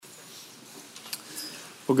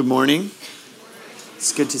Well, good morning.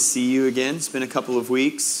 It's good to see you again. It's been a couple of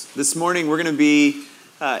weeks. This morning we're going to be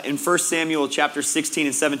in 1 Samuel chapter 16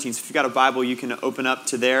 and 17. So if you've got a Bible, you can open up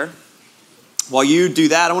to there. While you do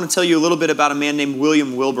that, I want to tell you a little bit about a man named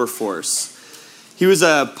William Wilberforce. He was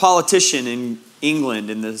a politician in England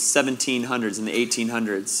in the 1700s and the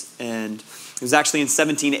 1800s. And it was actually in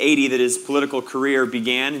 1780 that his political career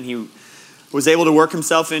began, and he was able to work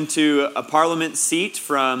himself into a parliament seat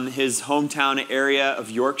from his hometown area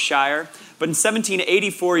of Yorkshire. But in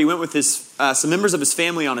 1784, he went with some members of his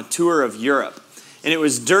family on a tour of Europe. And it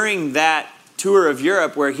was during that tour of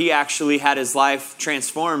Europe where he actually had his life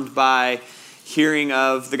transformed by hearing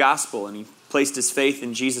of the gospel. And he placed his faith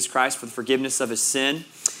in Jesus Christ for the forgiveness of his sin.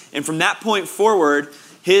 And from that point forward,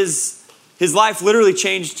 his life literally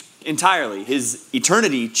changed entirely. His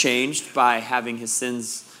eternity changed by having his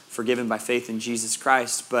sins forgiven by faith in Jesus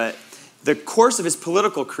Christ. But the course of his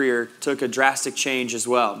political career took a drastic change as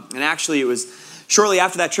well. And actually, it was shortly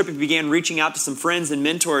after that trip he began reaching out to some friends and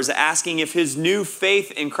mentors, asking if his new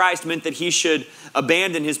faith in Christ meant that he should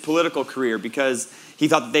abandon his political career because he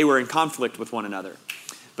thought that they were in conflict with one another.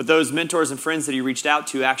 But those mentors and friends that he reached out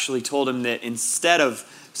to actually told him that instead of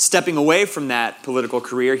stepping away from that political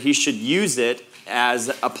career, he should use it as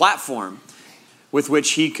a platform with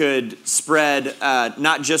which he could spread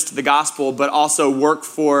not just the gospel, but also work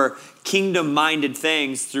for kingdom-minded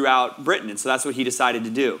things throughout Britain. And so that's what he decided to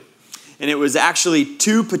do. And it was actually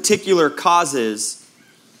two particular causes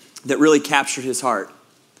that really captured his heart.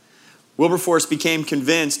 Wilberforce became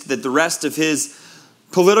convinced that the rest of his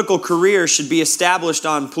political career should be established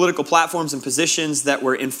on political platforms and positions that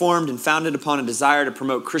were informed and founded upon a desire to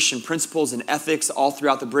promote Christian principles and ethics all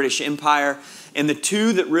throughout the British Empire. And the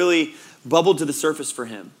two that really bubbled to the surface for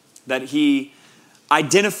him, that he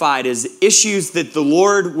identified as issues that the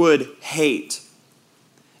Lord would hate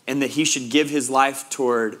and that he should give his life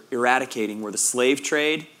toward eradicating, were the slave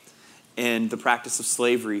trade and the practice of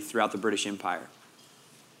slavery throughout the British Empire.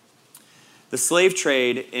 The slave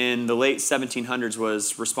trade in the late 1700s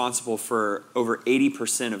was responsible for over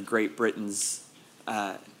 80% of Great Britain's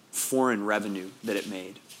foreign revenue that it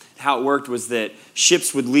made. How it worked was that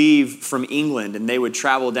ships would leave from England and they would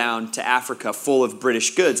travel down to Africa full of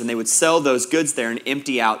British goods, and they would sell those goods there and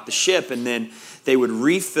empty out the ship, and then they would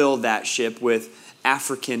refill that ship with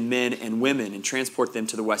African men and women and transport them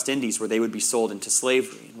to the West Indies where they would be sold into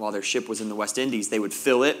slavery. And while their ship was in the West Indies, they would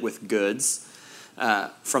fill it with goods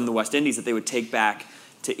from the West Indies that they would take back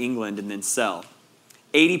to England and then sell.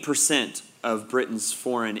 80% of Britain's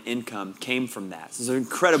foreign income came from that. So it was an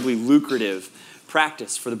incredibly lucrative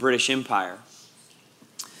practice for the British Empire.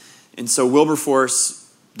 And so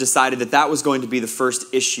Wilberforce decided that that was going to be the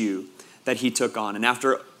first issue that he took on. And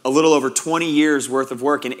after a little over 20 years worth of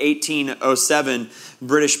work, in 1807,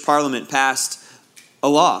 British Parliament passed a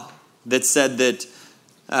law that said that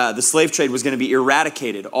the slave trade was going to be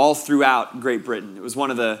eradicated all throughout Great Britain. It was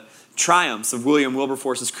one of the triumphs of William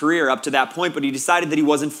Wilberforce's career up to that point, but he decided that he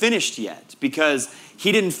wasn't finished yet because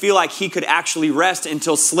he didn't feel like he could actually rest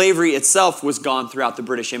until slavery itself was gone throughout the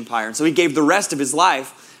British Empire. And so he gave the rest of his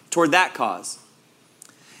life toward that cause.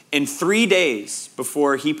 And 3 days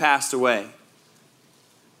before he passed away,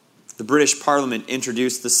 the British Parliament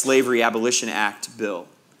introduced the Slavery Abolition Act bill.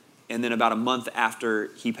 And then about a month after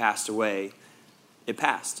he passed away, it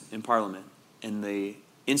passed in Parliament. And the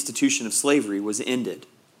institution of slavery was ended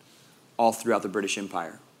all throughout the British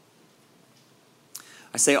Empire.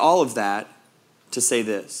 I say all of that to say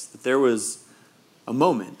this, that there was a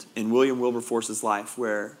moment in William Wilberforce's life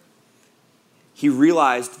where he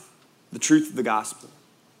realized the truth of the gospel.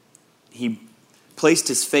 He placed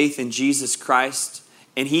his faith in Jesus Christ,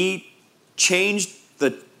 and he changed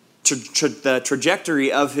the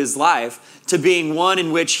trajectory of his life to being one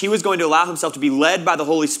in which he was going to allow himself to be led by the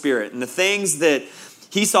Holy Spirit. And the things that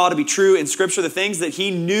he saw to be true in Scripture, the things that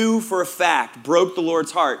he knew for a fact broke the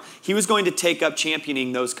Lord's heart, he was going to take up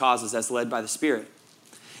championing those causes as led by the Spirit.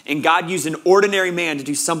 And God used an ordinary man to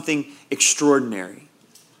do something extraordinary.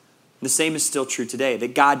 The same is still true today,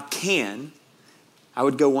 that God can, I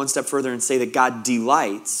would go one step further and say that God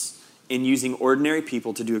delights in using ordinary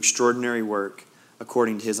people to do extraordinary work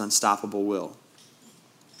according to his unstoppable will.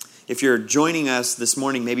 If you're joining us this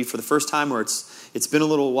morning, maybe for the first time, or it's been a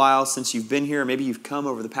little while since you've been here, or maybe you've come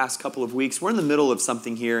over the past couple of weeks, we're in the middle of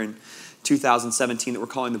something here in 2017 that we're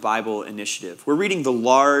calling the Bible Initiative. We're reading the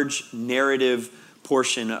large narrative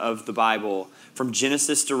portion of the Bible from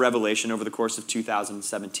Genesis to Revelation over the course of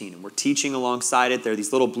 2017. And we're teaching alongside it. There are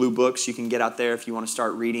these little blue books you can get out there if you want to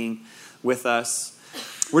start reading with us.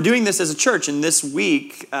 We're doing this as a church, and this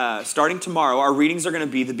week, starting tomorrow, our readings are going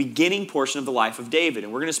to be the beginning portion of the life of David.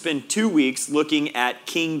 And we're going to spend 2 weeks looking at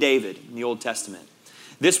King David in the Old Testament.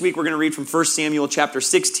 This week, we're going to read from 1 Samuel chapter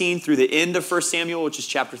 16 through the end of 1 Samuel, which is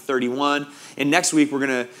chapter 31. And next week, we're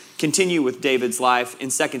going to continue with David's life in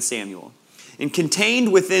 2 Samuel. And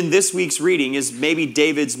contained within this week's reading is maybe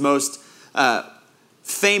David's most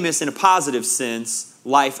famous, in a positive sense,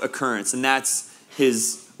 life occurrence. And that's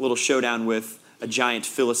his little showdown with a giant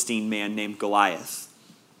Philistine man named Goliath.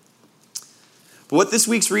 But what this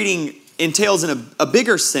week's reading entails in a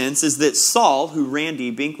bigger sense is that Saul, who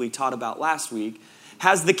Randy Binkley taught about last week,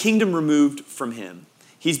 has the kingdom removed from him.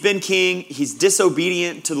 He's been king, he's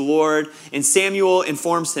disobedient to the Lord, and Samuel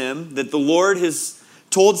informs him that the Lord has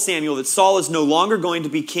told Samuel that Saul is no longer going to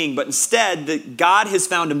be king, but instead that God has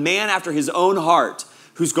found a man after his own heart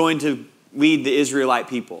who's going to lead the Israelite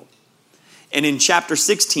people. And in chapter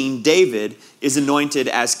 16, David is anointed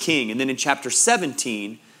as king. And then in chapter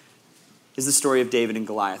 17 is the story of David and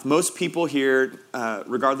Goliath. Most people here,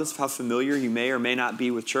 regardless of how familiar you may or may not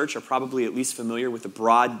be with church, are probably at least familiar with the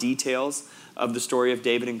broad details of the story of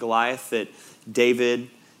David and Goliath, that David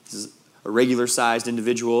is a regular-sized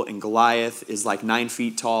individual and Goliath is like 9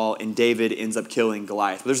 feet tall, and David ends up killing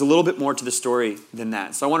Goliath. But there's a little bit more to the story than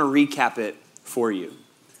that. So I want to recap it for you.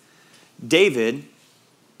 David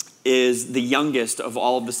is the youngest of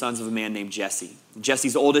all of the sons of a man named Jesse.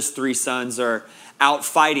 Jesse's oldest 3 sons are out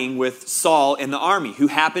fighting with Saul in the army, who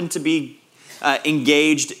happened to be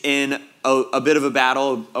engaged in a bit of a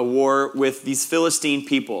battle, a war with these Philistine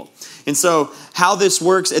people. And so how this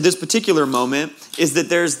works at this particular moment is that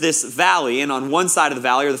there's this valley, and on one side of the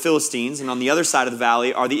valley are the Philistines, and on the other side of the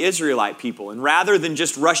valley are the Israelite people. And rather than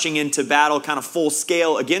just rushing into battle kind of full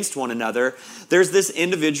scale against one another, there's this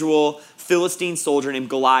individual Philistine soldier named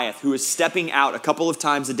Goliath who is stepping out a couple of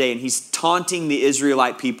times a day, and he's taunting the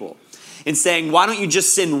Israelite people and saying, why don't you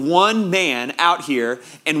just send one man out here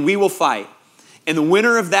and we will fight? And the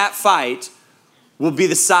winner of that fight will be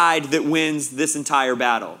the side that wins this entire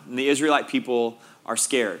battle. And the Israelite people are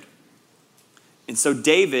scared. And so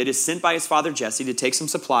David is sent by his father Jesse to take some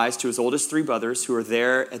supplies to his oldest 3 brothers who are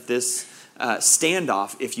there at this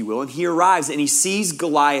standoff, if you will. And he arrives and he sees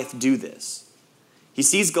Goliath do this. He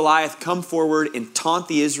sees Goliath come forward and taunt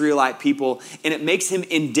the Israelite people, and it makes him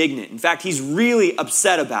indignant. In fact, he's really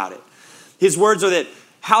upset about it. His words are that,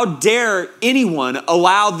 how dare anyone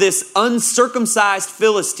allow this uncircumcised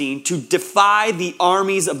Philistine to defy the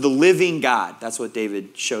armies of the living God? That's what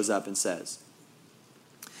David shows up and says.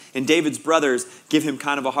 And David's brothers give him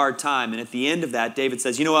kind of a hard time. And at the end of that, David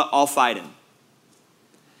says, you know what, I'll fight him.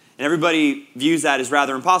 And everybody views that as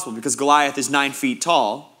rather impossible because Goliath is 9 feet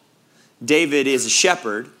tall. David is a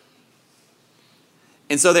shepherd.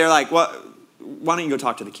 And so they're like, well, why don't you go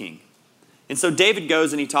talk to the king? And so David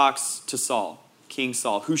goes and he talks to Saul, King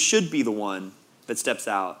Saul, who should be the one that steps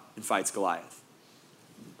out and fights Goliath.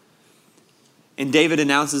 And David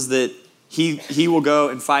announces that he will go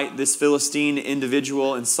and fight this Philistine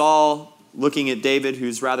individual. And Saul, looking at David,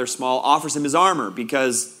 who's rather small, offers him his armor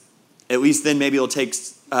because at least then maybe it'll take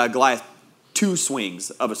Goliath 2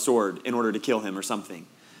 swings of a sword in order to kill him or something.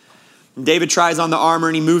 And David tries on the armor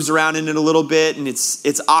and he moves around in it a little bit and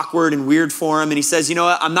it's awkward and weird for him. And he says, you know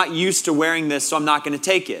what, I'm not used to wearing this, so I'm not going to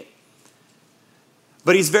take it.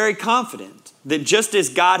 But he's very confident that just as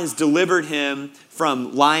God has delivered him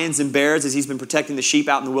from lions and bears as he's been protecting the sheep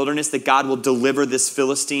out in the wilderness, that God will deliver this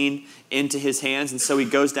Philistine into his hands. And so he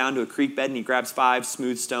goes down to a creek bed and he grabs 5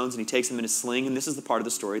 smooth stones and he takes them in a sling. And this is the part of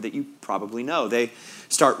the story that you probably know. They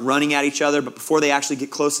start running at each other, but before they actually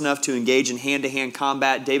get close enough to engage in hand-to-hand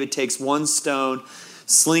combat, David takes 1 stone,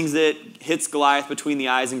 slings it, hits Goliath between the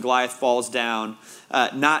eyes, and Goliath falls down.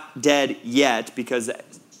 Not dead yet, because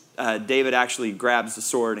David actually grabs the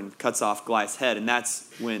sword and cuts off Goliath's head, and that's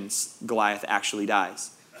when Goliath actually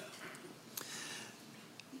dies.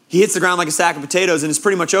 He hits the ground like a sack of potatoes, and it's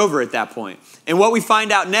pretty much over at that point. And what we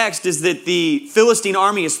find out next is that the Philistine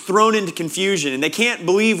army is thrown into confusion, and they can't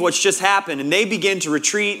believe what's just happened, and they begin to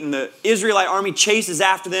retreat, and the Israelite army chases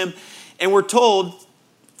after them, and we're told,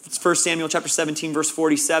 it's 1 Samuel chapter 17, verse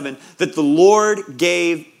 47, that the Lord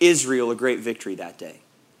gave Israel a great victory that day.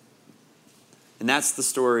 And that's the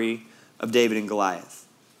story of David and Goliath.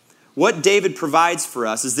 What David provides for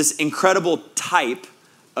us is this incredible type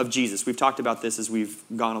of Jesus. We've talked about this as we've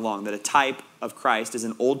gone along, that a type of Christ is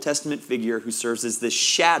an Old Testament figure who serves as this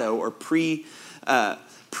shadow or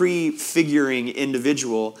prefiguring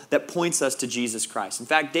individual that points us to Jesus Christ. In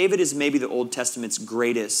fact, David is maybe the Old Testament's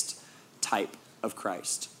greatest type of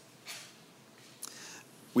Christ.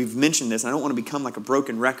 We've mentioned this, and I don't want to become like a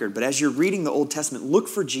broken record, but as you're reading the Old Testament, look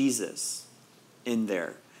for Jesus. in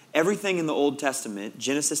there. Everything in the Old Testament,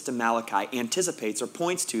 Genesis to Malachi, anticipates or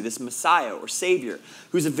points to this Messiah or Savior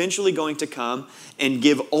who's eventually going to come and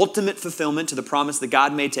give ultimate fulfillment to the promise that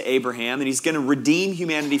God made to Abraham, and he's going to redeem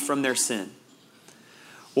humanity from their sin.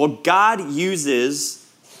 Well, God uses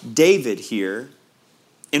David here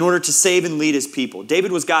in order to save and lead his people.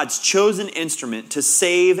 David was God's chosen instrument to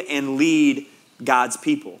save and lead God's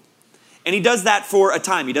people. And he does that for a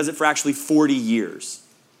time. He does it for actually 40 years.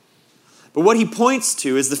 But what he points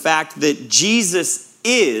to is the fact that Jesus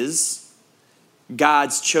is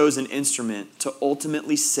God's chosen instrument to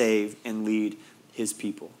ultimately save and lead his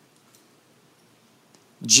people.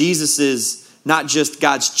 Jesus is not just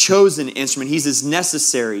God's chosen instrument, he's his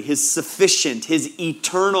necessary, his sufficient, his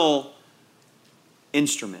eternal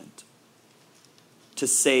instrument to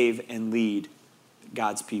save and lead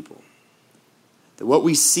God's people. That what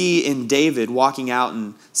we see in David walking out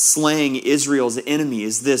and slaying Israel's enemy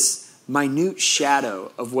is this minute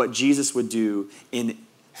shadow of what Jesus would do in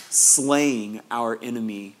slaying our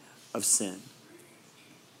enemy of sin.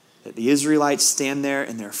 That the Israelites stand there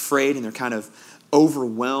and they're afraid and they're kind of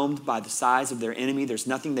overwhelmed by the size of their enemy. There's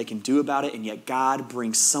nothing they can do about it, and yet God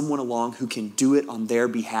brings someone along who can do it on their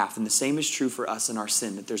behalf. And the same is true for us in our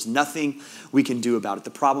sin, that there's nothing we can do about it. The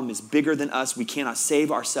problem is bigger than us. We cannot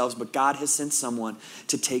save ourselves, but God has sent someone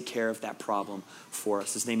to take care of that problem for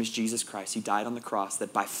us. His name is Jesus Christ. He died on the cross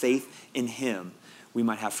that by faith in him, we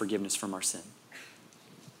might have forgiveness from our sin.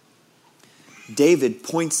 David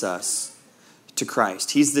points us to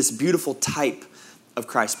Christ. He's this beautiful type of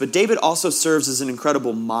Christ. But David also serves as an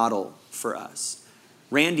incredible model for us.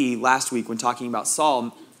 Randy, last week, when talking about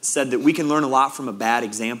Saul, said that we can learn a lot from a bad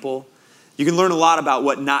example. You can learn a lot about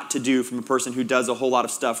what not to do from a person who does a whole lot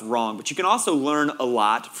of stuff wrong. But you can also learn a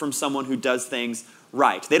lot from someone who does things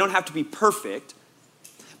right. They don't have to be perfect,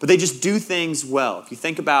 but they just do things well. If you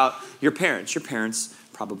think about your parents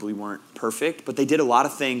probably weren't perfect, but they did a lot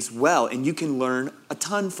of things well, and you can learn a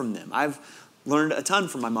ton from them. I've learned a ton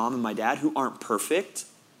from my mom and my dad, who aren't perfect,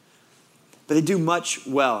 but they do much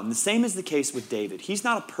well. And the same is the case with David. He's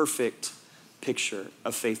not a perfect picture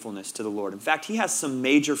of faithfulness to the Lord. In fact, he has some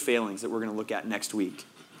major failings that we're going to look at next week.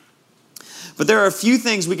 But there are a few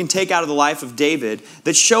things we can take out of the life of David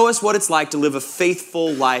that show us what it's like to live a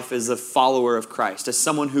faithful life as a follower of Christ, as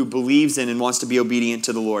someone who believes in and wants to be obedient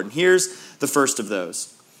to the Lord. And here's the first of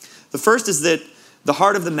those. The first is that the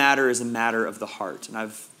heart of the matter is a matter of the heart. And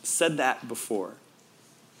I've said that before.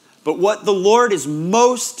 But what the Lord is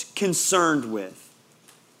most concerned with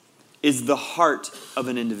is the heart of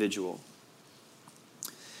an individual.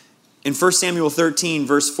 In 1 Samuel 13,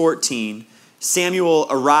 verse 14, Samuel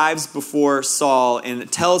arrives before Saul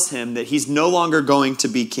and tells him that he's no longer going to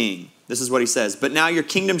be king. This is what he says. But now your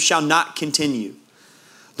kingdom shall not continue.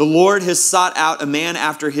 The Lord has sought out a man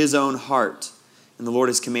after his own heart, and the Lord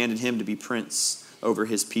has commanded him to be prince over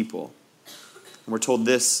his people. And we're told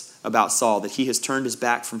this about Saul, that he has turned his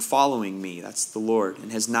back from following me, that's the Lord,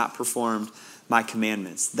 and has not performed my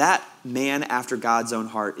commandments. That man after God's own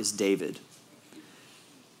heart is David.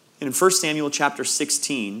 And in 1 Samuel chapter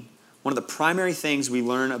 16, one of the primary things we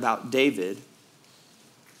learn about David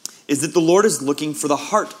is that the Lord is looking for the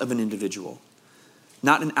heart of an individual,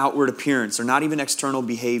 not an outward appearance or not even external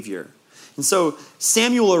behavior. And so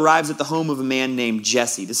Samuel arrives at the home of a man named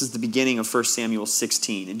Jesse. This is the beginning of 1 Samuel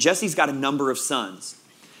 16. And Jesse's got a number of sons.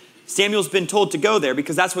 Samuel's been told to go there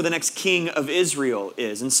because that's where the next king of Israel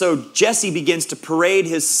is. And so Jesse begins to parade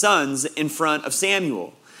his sons in front of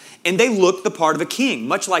Samuel. And they look the part of a king,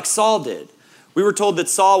 much like Saul did. We were told that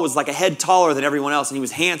Saul was like a head taller than everyone else, and he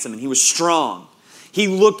was handsome, and he was strong. He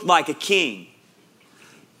looked like a king.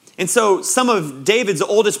 And so some of David's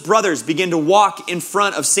oldest brothers begin to walk in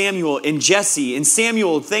front of Samuel and Jesse. And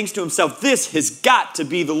Samuel thinks to himself, this has got to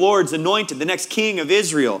be the Lord's anointed, the next king of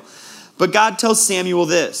Israel. But God tells Samuel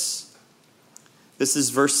this. This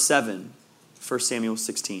is verse 7, 1 Samuel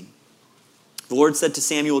 16. The Lord said to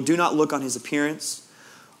Samuel, do not look on his appearance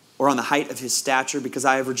or on the height of his stature, because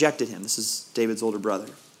I have rejected him. This is David's older brother.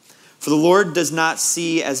 For the Lord does not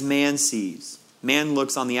see as man sees. Man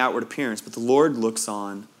looks on the outward appearance, but the Lord looks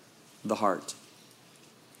on the heart.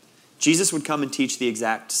 Jesus would come and teach the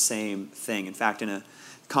exact same thing. In fact, in a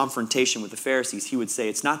confrontation with the Pharisees, he would say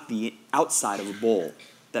it's not the outside of a bowl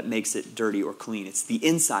that makes it dirty or clean. It's the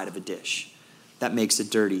inside of a dish that makes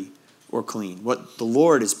it dirty or clean. What the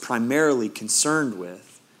Lord is primarily concerned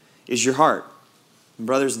with is your heart. And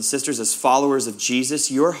brothers and sisters, as followers of Jesus,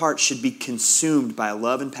 your heart should be consumed by a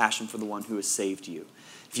love and passion for the one who has saved you.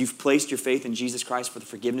 If you've placed your faith in Jesus Christ for the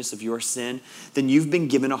forgiveness of your sin, then you've been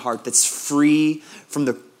given a heart that's free from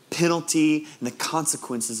the penalty and the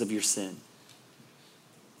consequences of your sin.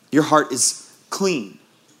 Your heart is clean.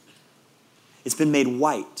 It's been made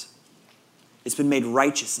white. It's been made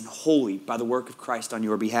righteous and holy by the work of Christ on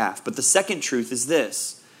your behalf. But the second truth is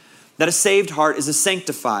this, that a saved heart is a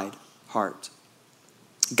sanctified heart.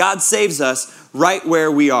 God saves us right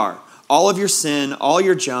where we are. All of your sin, all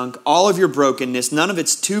your junk, all of your brokenness, none of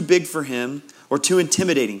it's too big for him or too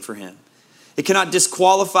intimidating for him. It cannot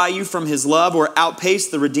disqualify you from his love or outpace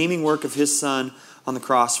the redeeming work of his Son on the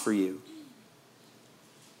cross for you.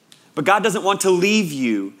 But God doesn't want to leave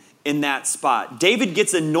you in that spot. David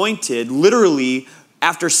gets anointed literally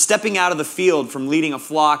after stepping out of the field from leading a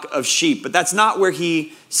flock of sheep. But that's not where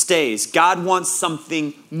he stays. God wants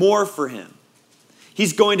something more for him.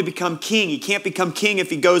 He's going to become king. He can't become king if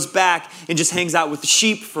he goes back and just hangs out with the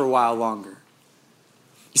sheep for a while longer.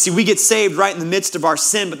 You see, we get saved right in the midst of our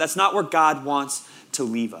sin, but that's not where God wants to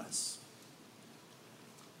leave us.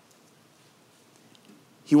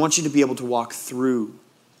 He wants you to be able to walk through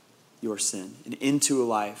your sin and into a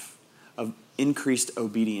life of increased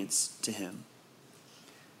obedience to him.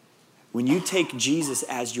 When you take Jesus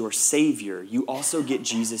as your Savior, you also get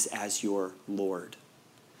Jesus as your Lord.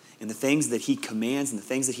 And the things that he commands and the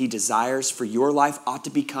things that he desires for your life ought to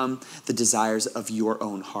become the desires of your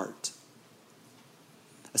own heart.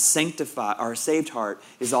 A saved heart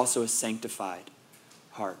is also a sanctified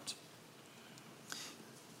heart.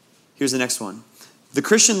 Here's the next one. The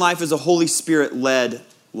Christian life is a Holy Spirit-led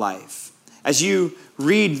life. As you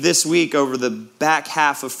read this week over the back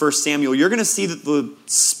half of 1 Samuel, you're going to see that the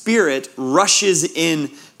Spirit rushes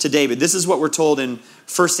in to David. This is what we're told in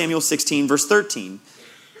 1 Samuel 16, verse 13.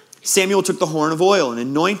 Samuel took the horn of oil and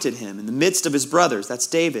anointed him in the midst of his brothers. That's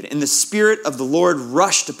David. And the Spirit of the Lord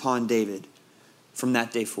rushed upon David from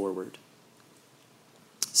that day forward.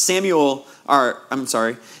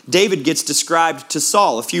 David gets described to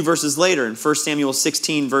Saul a few verses later in 1 Samuel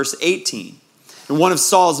 16, verse 18. And one of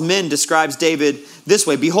Saul's men describes David this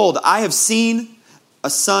way, "Behold, I have seen a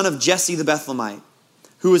son of Jesse the Bethlehemite,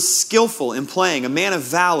 who is skillful in playing, a man of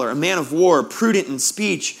valor, a man of war, prudent in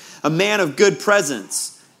speech, a man of good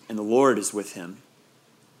presence, and the Lord is with him."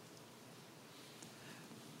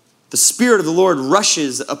 The Spirit of the Lord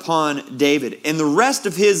rushes upon David, and the rest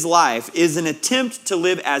of his life is an attempt to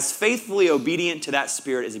live as faithfully obedient to that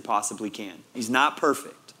Spirit as he possibly can. He's not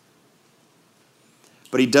perfect,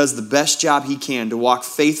 but he does the best job he can to walk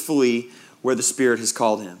faithfully where the Spirit has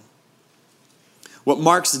called him. What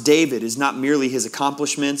marks David is not merely his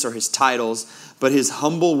accomplishments or his titles, but his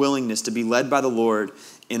humble willingness to be led by the Lord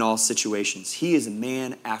in all situations. He is a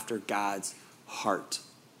man after God's heart.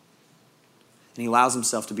 And he allows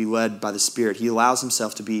himself to be led by the Spirit. He allows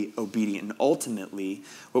himself to be obedient. And ultimately,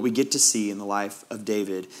 what we get to see in the life of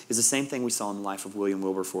David is the same thing we saw in the life of William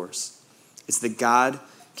Wilberforce. It's that God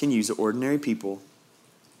can use ordinary people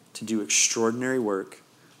to do extraordinary work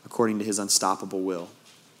according to his unstoppable will.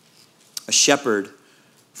 A shepherd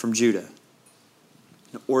from Judah,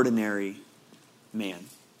 an ordinary man.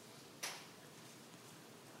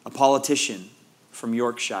 A politician from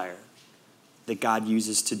Yorkshire that God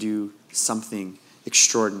uses to do something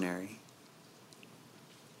extraordinary.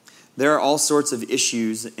 There are all sorts of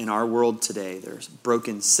issues in our world today. There's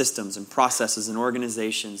broken systems and processes and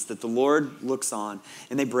organizations that the Lord looks on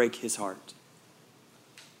and they break his heart.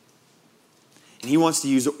 And he wants to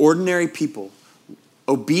use ordinary people,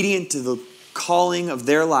 obedient to the calling of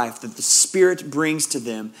their life that the Spirit brings to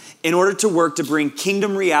them in order to work to bring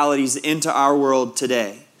kingdom realities into our world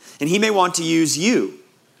today. And he may want to use you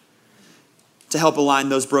to help align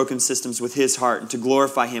those broken systems with his heart and to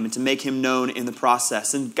glorify him and to make him known in the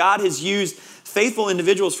process. And God has used faithful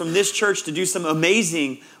individuals from this church to do some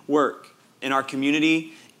amazing work in our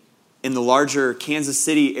community, in the larger Kansas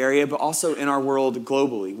City area, but also in our world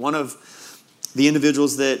globally. One of the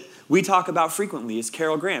individuals that we talk about frequently is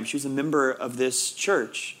Carol Graham. She was a member of this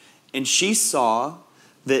church, and she saw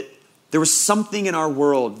that there was something in our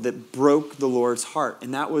world that broke the Lord's heart,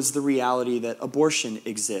 and that was the reality that abortion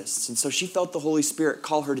exists. And so she felt the Holy Spirit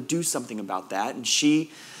call her to do something about that, and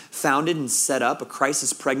she founded and set up a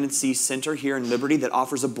crisis pregnancy center here in Liberty that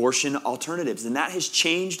offers abortion alternatives, and that has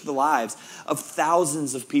changed the lives of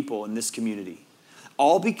thousands of people in this community,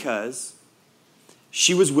 all because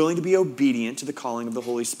she was willing to be obedient to the calling of the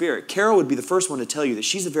Holy Spirit. Carol would be the first one to tell you that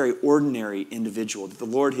she's a very ordinary individual that the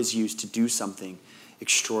Lord has used to do something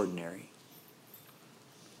extraordinary.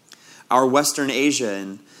 Our Western Asia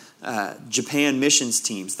and Japan missions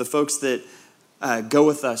teams, the folks that go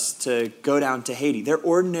with us to go down to Haiti, they're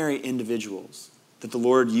ordinary individuals that the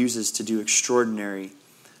Lord uses to do extraordinary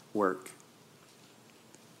work.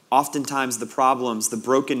 Oftentimes the problems, the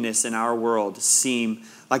brokenness in our world seem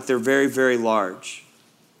like they're very, very large.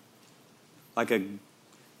 Like a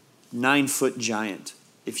 9-foot giant,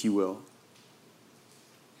 if you will.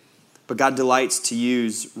 But God delights to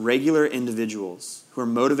use regular individuals who are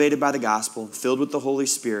motivated by the gospel, filled with the Holy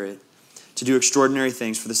Spirit, to do extraordinary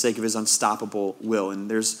things for the sake of his unstoppable will. And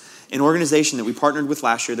there's an organization that we partnered with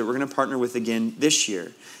last year that we're going to partner with again this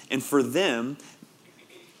year. And for them,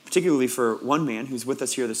 particularly for one man who's with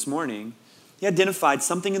us here this morning, he identified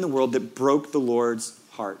something in the world that broke the Lord's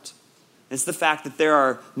heart. And it's the fact that there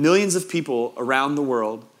are millions of people around the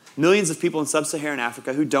world, millions of people in sub-Saharan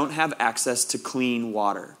Africa who don't have access to clean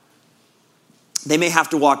water. They may have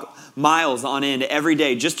to walk miles on end every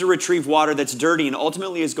day just to retrieve water that's dirty and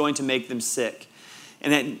ultimately is going to make them sick.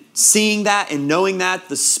 And then seeing that and knowing that,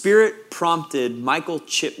 the Spirit prompted Michael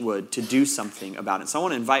Chitwood to do something about it. So I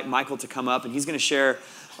want to invite Michael to come up, and he's going to share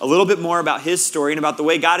a little bit more about his story and about the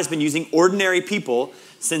way God has been using ordinary people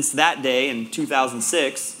since that day in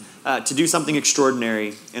 2006 to do something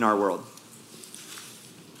extraordinary in our world.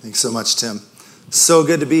 Thanks so much, Tim. So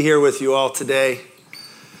good to be here with you all today.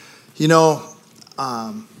 You know,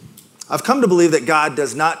 I've come to believe that God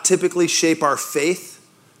does not typically shape our faith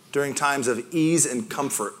during times of ease and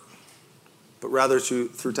comfort, but rather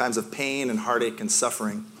through times of pain and heartache and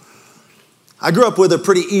suffering. I grew up with a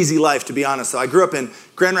pretty easy life, to be honest. So I grew up in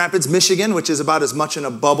Grand Rapids, Michigan, which is about as much in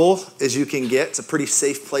a bubble as you can get. It's a pretty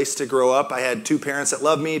safe place to grow up. I had 2 parents that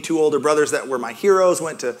loved me, 2 older brothers that were my heroes,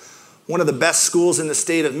 went to one of the best schools in the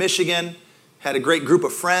state of Michigan, had a great group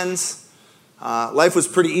of friends. Life was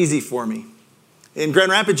pretty easy for me. In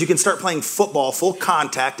Grand Rapids, you can start playing football, full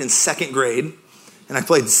contact, in 2nd grade. And I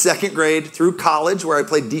played 2nd grade through college, where I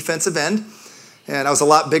played defensive end. And I was a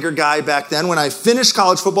lot bigger guy back then. When I finished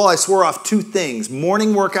college football, I swore off 2 things: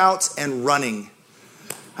 morning workouts and running.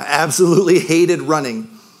 I absolutely hated running.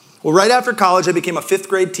 Well, right after college, I became a 5th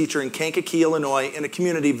grade teacher in Kankakee, Illinois, in a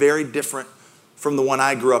community very different from the one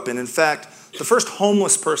I grew up in. In fact, the first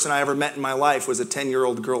homeless person I ever met in my life was a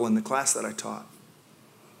 10-year-old girl in the class that I taught.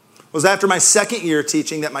 It was after my 2nd year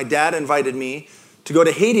teaching that my dad invited me to go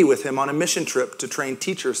to Haiti with him on a mission trip to train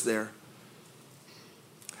teachers there.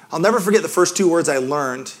 I'll never forget the first 2 words I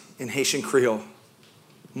learned in Haitian Creole.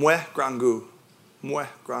 Moi grand goût. Moi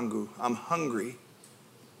grand goût. I'm hungry.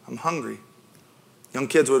 I'm hungry. Young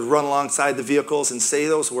kids would run alongside the vehicles and say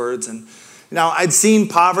those words. And now, I'd seen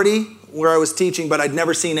poverty where I was teaching, but I'd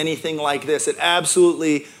never seen anything like this. It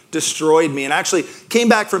absolutely destroyed me. And I actually came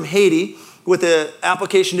back from Haiti with an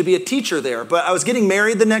application to be a teacher there. But I was getting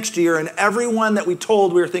married the next year, and everyone that we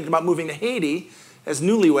told we were thinking about moving to Haiti as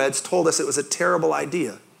newlyweds told us it was a terrible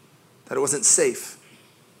idea, that it wasn't safe.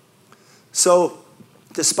 So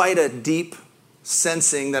despite a deep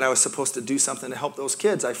sensing that I was supposed to do something to help those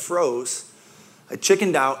kids, I froze, I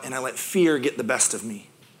chickened out, and I let fear get the best of me.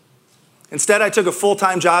 Instead, I took a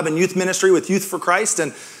full-time job in youth ministry with Youth for Christ,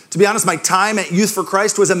 and to be honest, my time at Youth for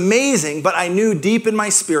Christ was amazing, but I knew deep in my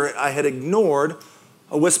spirit I had ignored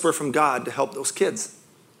a whisper from God to help those kids.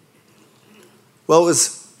 Well, it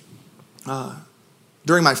was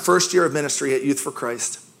during my first year of ministry at Youth for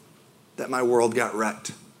Christ that my world got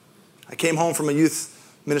wrecked. I came home from a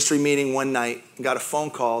youth ministry meeting one night and got a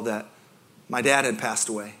phone call that my dad had passed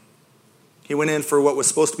away. He went in for what was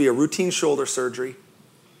supposed to be a routine shoulder surgery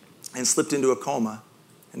and slipped into a coma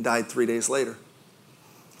and died 3 days later.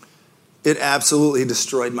 It absolutely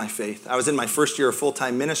destroyed my faith. I was in my first year of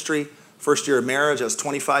full-time ministry, first year of marriage. I was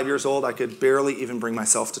 25 years old. I could barely even bring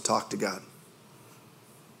myself to talk to God.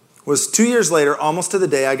 It was 2 years later, almost to the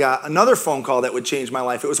day, I got another phone call that would change my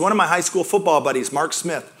life. It was one of my high school football buddies, Mark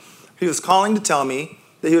Smith. He was calling to tell me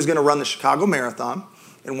that he was going to run the Chicago Marathon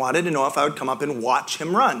and wanted to know if I would come up and watch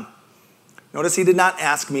him run. Notice he did not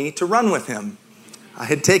ask me to run with him. I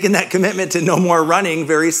had taken that commitment to no more running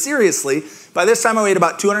very seriously. By this time, I weighed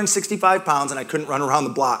about 265 pounds, and I couldn't run around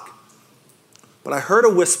the block. But I heard a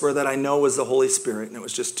whisper that I know was the Holy Spirit, and it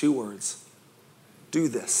was just 2 words: do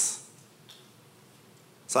this.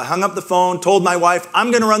 So I hung up the phone, told my wife, I'm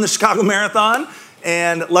going to run the Chicago Marathon,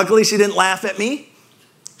 and luckily she didn't laugh at me.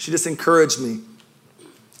 She just encouraged me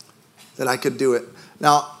that I could do it.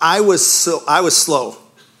 Now, I was slow. I was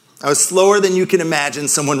slower than you can imagine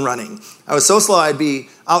someone running. I was so slow, I'd be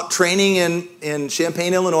out training in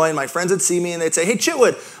Champaign, Illinois, and my friends would see me, and they'd say, hey,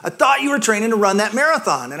 Chitwood, I thought you were training to run that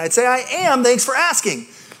marathon. And I'd say, I am, thanks for asking.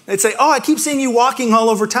 They'd say, oh, I keep seeing you walking all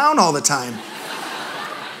over town all the time.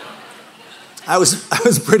 I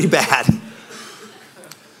was pretty bad.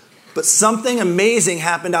 But something amazing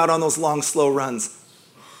happened out on those long, slow runs.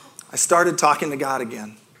 I started talking to God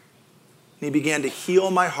again. And he began to heal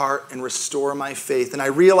my heart and restore my faith. And I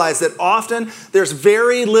realized that often there's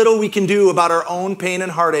very little we can do about our own pain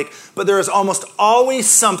and heartache, but there is almost always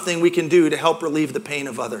something we can do to help relieve the pain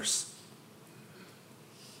of others.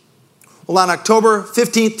 Well, on October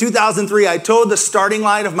 15th, 2003, I towed the starting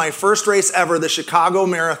line of my first race ever, the Chicago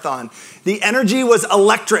Marathon. The energy was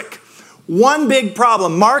electric. One big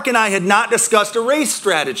problem, Mark and I had not discussed a race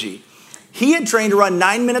strategy. He had trained to run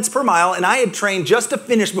 9 minutes per mile, and I had trained just to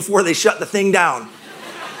finish before they shut the thing down.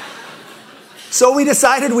 So we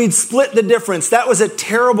decided we'd split the difference. That was a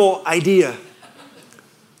terrible idea.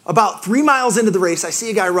 About 3 miles into the race, I see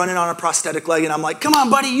a guy running on a prosthetic leg, and I'm like, come on,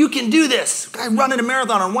 buddy, you can do this. Guy running a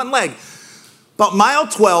marathon on one leg. About mile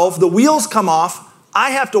 12, the wheels come off.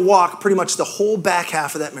 I have to walk pretty much the whole back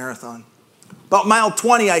half of that marathon. About mile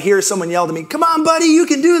 20, I hear someone yell to me, come on, buddy, you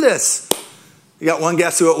can do this. You got one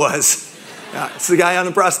guess who it was. Yeah, it's the guy on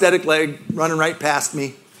the prosthetic leg running right past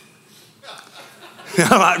me.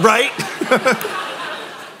 Right?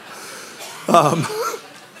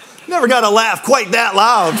 Never got a laugh quite that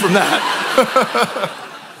loud from that.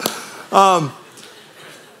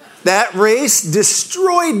 That race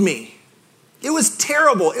destroyed me. It was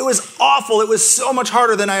terrible. It was awful. It was so much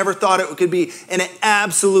harder than I ever thought it could be. And it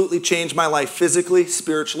absolutely changed my life physically,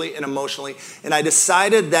 spiritually, and emotionally. And I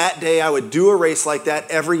decided that day I would do a race like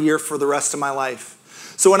that every year for the rest of my life.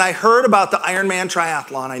 So when I heard about the Ironman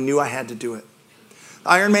triathlon, I knew I had to do it.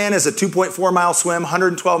 Ironman is a 2.4 mile swim,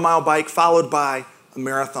 112 mile bike, followed by a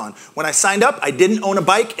marathon. When I signed up, I didn't own a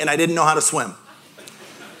bike and I didn't know how to swim.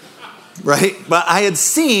 Right? But I had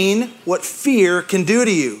seen what fear can do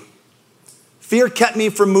to you. Fear kept me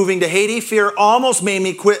from moving to Haiti. Fear almost made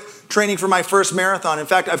me quit training for my first marathon. In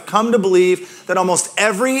fact, I've come to believe that almost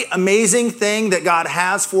every amazing thing that God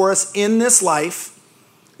has for us in this life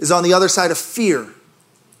is on the other side of fear.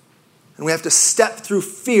 And we have to step through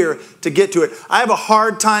fear to get to it. I have a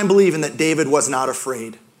hard time believing that David was not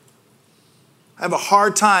afraid. I have a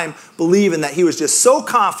hard time believing that he was just so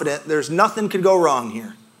confident there's nothing could go wrong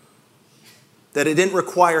here. That it didn't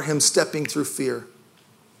require him stepping through fear.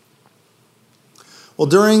 Well,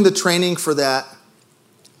 during the training for that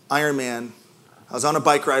Ironman, I was on a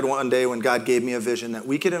bike ride one day when God gave me a vision that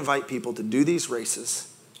we could invite people to do these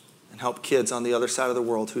races and help kids on the other side of the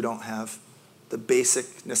world who don't have the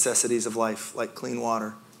basic necessities of life, like clean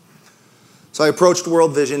water. So I approached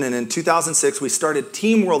World Vision, and in 2006, we started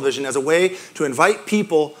Team World Vision as a way to invite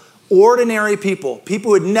people, ordinary people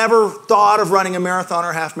who had never thought of running a marathon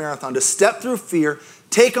or half marathon, to step through fear,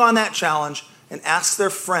 take on that challenge, and ask their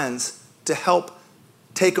friends to help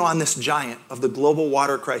take on this giant of the global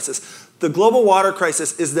water crisis. The global water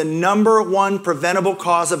crisis is the number one preventable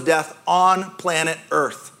cause of death on planet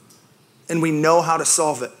Earth, and we know how to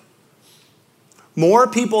solve it. More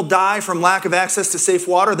people die from lack of access to safe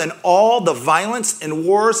water than all the violence and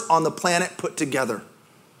wars on the planet put together.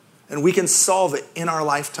 And we can solve it in our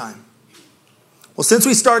lifetime. Well, since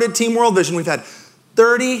we started Team World Vision, we've had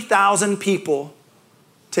 30,000 people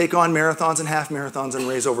take on marathons and half marathons and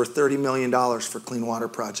raise over $30 million for clean water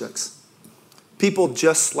projects. People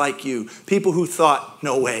just like you. People who thought,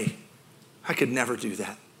 no way, I could never do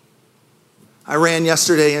that. I ran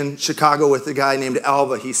yesterday in Chicago with a guy named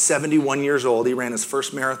Alva. He's 71 years old. He ran his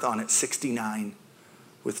first marathon at 69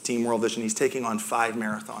 with Team World Vision. He's taking on 5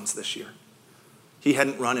 marathons this year. He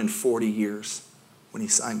hadn't run in 40 years when he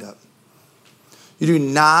signed up. You do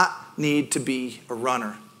not need to be a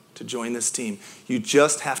runner to join this team. You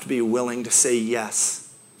just have to be willing to say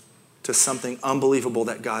yes to something unbelievable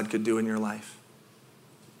that God could do in your life.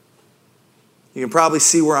 You can probably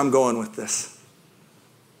see where I'm going with this.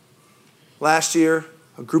 Last year,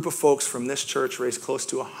 a group of folks from this church raised close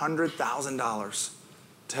to $100,000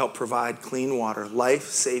 to help provide clean water,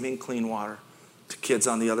 life-saving clean water, to kids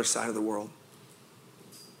on the other side of the world.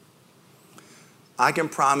 I can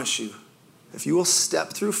promise you, if you will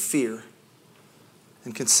step through fear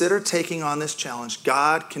and consider taking on this challenge,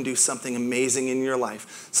 God can do something amazing in your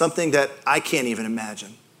life, something that I can't even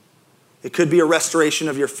imagine. It could be a restoration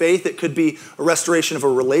of your faith. It could be a restoration of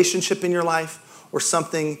a relationship in your life, or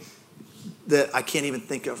something that I can't even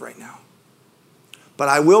think of right now. But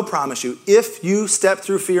I will promise you, if you step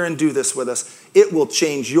through fear and do this with us, it will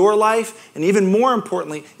change your life, and even more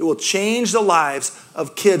importantly, it will change the lives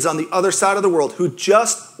of kids on the other side of the world who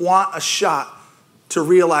just want a shot to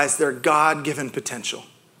realize their God-given potential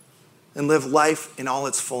and live life in all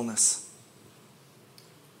its fullness.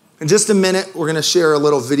 In just a minute, we're going to share a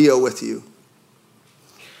little video with you.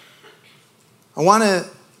 I want to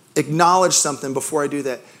acknowledge something before I do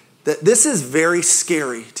that this is very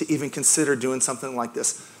scary to even consider doing something like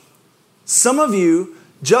this. Some of you,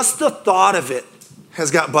 just the thought of it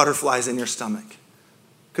has got butterflies in your stomach.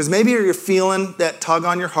 Because maybe you're feeling that tug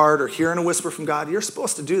on your heart or hearing a whisper from God, you're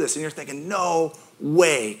supposed to do this, and you're thinking, no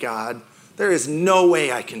way, God. There is no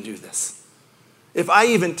way I can do this. If I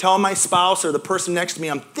even tell my spouse or the person next to me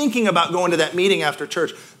I'm thinking about going to that meeting after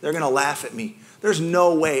church, they're going to laugh at me. There's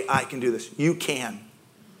no way I can do this. You can.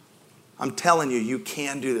 I'm telling you, you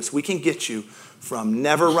can do this. We can get you from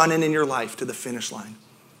never running in your life to the finish line.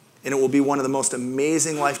 And it will be one of the most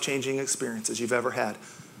amazing life-changing experiences you've ever had.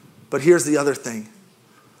 But here's the other thing.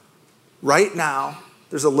 Right now,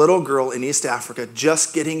 there's a little girl in East Africa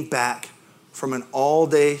just getting back from an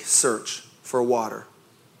all-day search for water.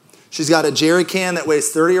 She's got a jerry can that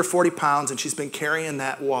weighs 30 or 40 pounds, and she's been carrying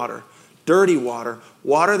that water, dirty water,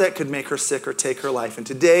 water that could make her sick or take her life. And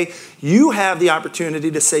today, you have the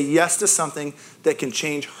opportunity to say yes to something that can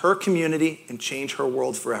change her community and change her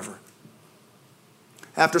world forever.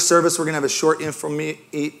 After service, we're going to have a short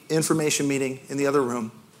information meeting in the other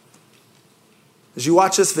room. As you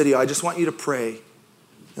watch this video, I just want you to pray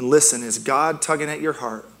and listen. Is God tugging at your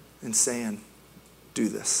heart and saying, do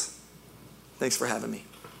this? Thanks for having me.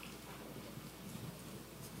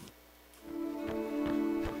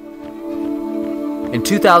 In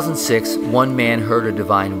 2006, one man heard a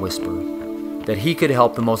divine whisper that he could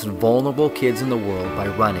help the most vulnerable kids in the world by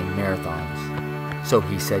running marathons. So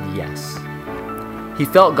he said yes. He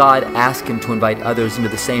felt God ask him to invite others into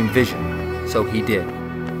the same vision, so he did.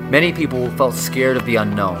 Many people felt scared of the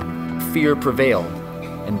unknown. Fear prevailed,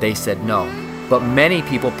 and they said no. But many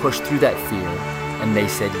people pushed through that fear, and they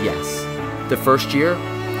said yes. The first year,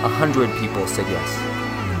 100 people said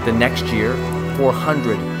yes. The next year,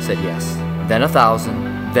 400 said yes. Then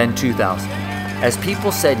 1,000, then 2,000. As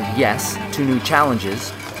people said yes to new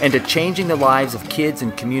challenges and to changing the lives of kids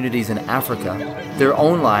and communities in Africa, their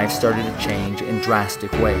own lives started to change in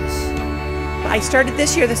drastic ways. I started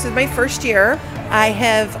this year. This is my first year. I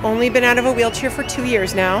have only been out of a wheelchair for 2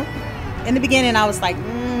 years now. In the beginning, I was like,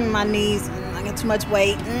 my knees, I got too much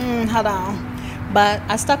weight, hold on. But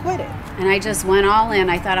I stuck with it. And I just went all in.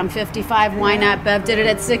 I thought, I'm 55, why not? Bev did it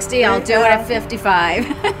at 60, I'll do it at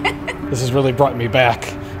 55. This has really brought me back,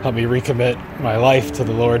 helped me recommit my life to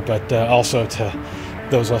the Lord, but also to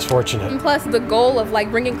those less fortunate. And plus the goal of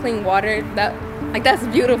bringing clean water, that's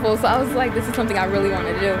beautiful. So I was like, this is something I really want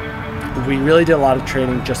to do. We really did a lot of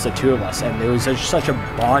training, just the two of us, and it was such a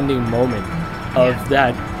bonding moment of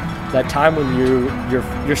that time when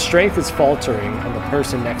your strength is faltering and the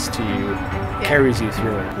person next to you carries you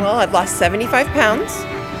through it. Well, I've lost 75 pounds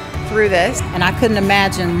through this. And I couldn't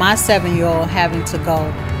imagine my 7-year-old having to go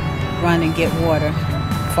run and get water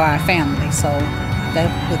for our family. So that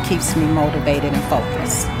what keeps me motivated and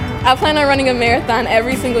focused. I plan on running a marathon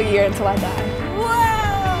every single year until I die.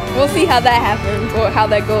 Wow! We'll see how that happens or how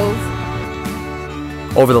that goes.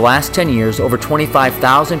 Over the last 10 years, over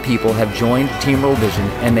 25,000 people have joined Team World Vision,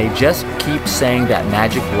 and they just keep saying that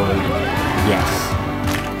magic word, yes.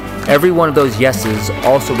 Every one of those yeses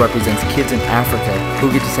also represents kids in Africa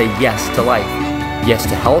who get to say yes to life, yes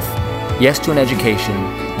to health, yes to an education,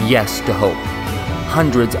 yes to hope.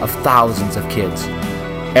 Hundreds of thousands of kids.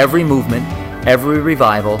 Every movement, every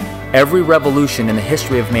revival, every revolution in the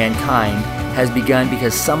history of mankind has begun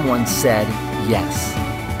because someone said yes.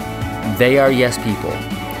 They are yes people.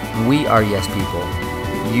 We are yes people.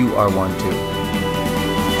 You are one too.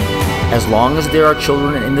 As long as there are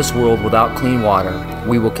children in this world without clean water,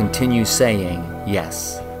 we will continue saying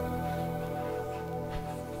yes.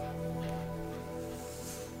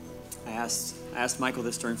 I asked Michael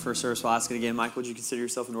this during first service. I'll ask it again. Michael, would you consider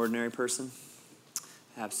yourself an ordinary person?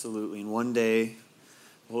 Absolutely. And one day,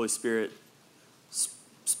 the Holy Spirit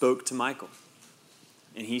spoke to Michael.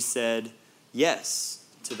 And he said yes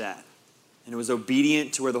to that. And it was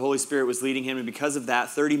obedient to where the Holy Spirit was leading him. And because of that,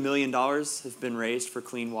 $30 million have been raised for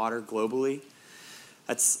clean water globally.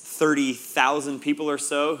 That's 30,000 people or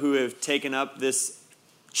so who have taken up this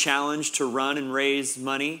challenge to run and raise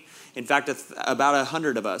money. In fact, about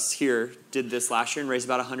 100 of us here did this last year and raised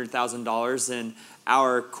about $100,000. And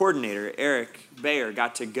our coordinator, Eric Bayer,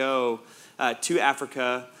 got to go to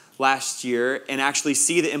Africa last year and actually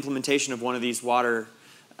see the implementation of one of these water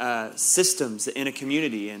systems in a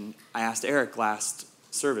community. And I asked Eric last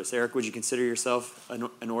service, Eric, would you consider yourself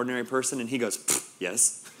an ordinary person? And he goes,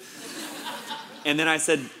 yes. And then I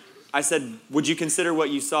said, would you consider what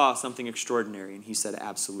you saw something extraordinary? And he said,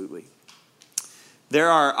 absolutely. There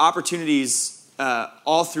are opportunities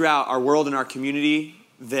all throughout our world and our community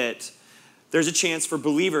that there's a chance for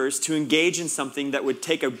believers to engage in something that would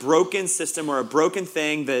take a broken system or a broken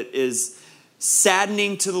thing that is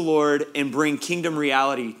saddening to the Lord and bring kingdom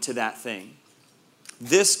reality to that thing.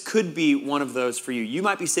 This could be one of those for you. You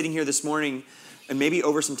might be sitting here this morning and maybe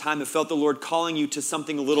over some time have felt the Lord calling you to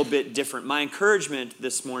something a little bit different. My encouragement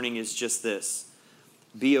this morning is just this: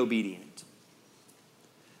 be obedient.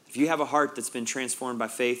 if you have a heart that's been transformed by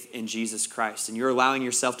faith in Jesus Christ and you're allowing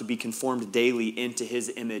yourself to be conformed daily into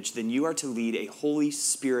his image, then you are to lead a Holy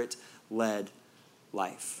Spirit-led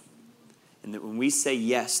life. And that when we say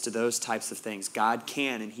yes to those types of things, God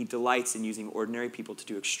can and he delights in using ordinary people to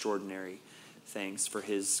do extraordinary things for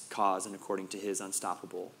his cause and according to his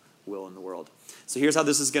unstoppable will in the world. So here's how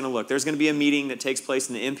this is going to look. There's going to be a meeting that takes place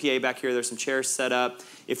in the MPA back here. There's some chairs set up.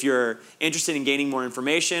 If you're interested in gaining more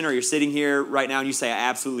information or you're sitting here right now and you say, I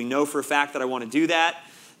absolutely know for a fact that I want to do that,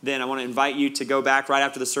 then I want to invite you to go back right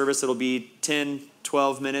after the service. It'll be 10,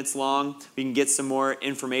 12 minutes long. We can get some more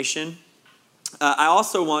information. I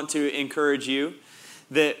also want to encourage you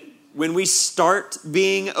that when we start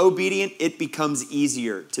being obedient, it becomes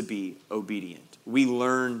easier to be obedient. We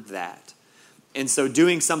learn that. And so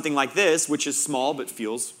doing something like this, which is small but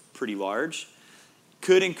feels pretty large,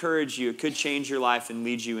 could encourage you, could change your life and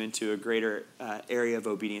lead you into a greater area of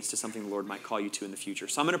obedience to something the Lord might call you to in the future.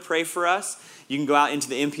 So I'm going to pray for us. You can go out into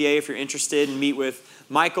the MPA if you're interested and meet with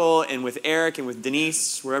Michael and with Eric and with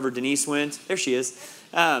Denise, wherever Denise went. There she is.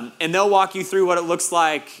 And they'll walk you through what it looks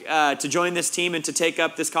like to join this team and to take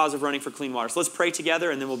up this cause of running for clean water. So let's pray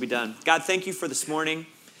together and then we'll be done. God, thank you for this morning.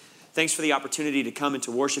 Thanks for the opportunity to come and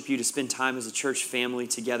to worship you, to spend time as a church family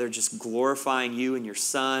together, just glorifying you and your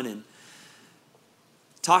Son and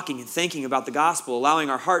talking and thinking about the gospel, allowing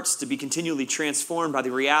our hearts to be continually transformed by the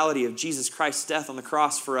reality of Jesus Christ's death on the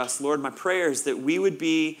cross for us. Lord, my prayer is that we would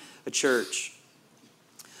be a church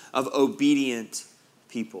of obedient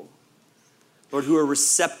people. Lord, who are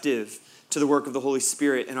receptive to the work of the Holy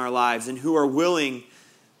Spirit in our lives and who are willing,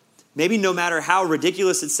 maybe no matter how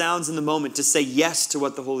ridiculous it sounds in the moment, to say yes to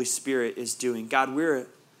what the Holy Spirit is doing. God, we're a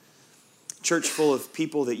church full of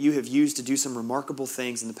people that you have used to do some remarkable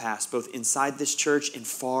things in the past, both inside this church and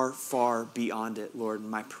far, far beyond it, Lord. And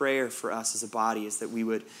my prayer for us as a body is that we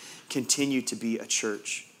would continue to be a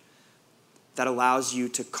church that allows you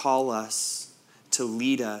to call us, to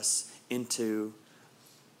lead us into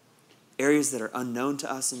areas that are unknown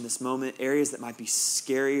to us in this moment, areas that might be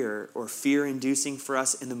scary or fear-inducing for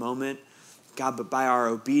us in the moment. God, but by our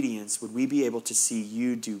obedience, would we be able to see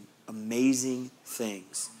you do amazing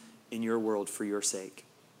things in your world for your sake?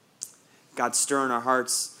 God, stir in our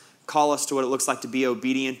hearts. Call us to what it looks like to be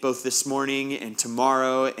obedient both this morning and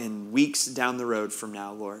tomorrow and weeks down the road from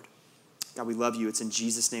now, Lord. God, we love you. It's in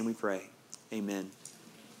Jesus' name we pray. Amen.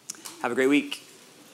 Have a great week.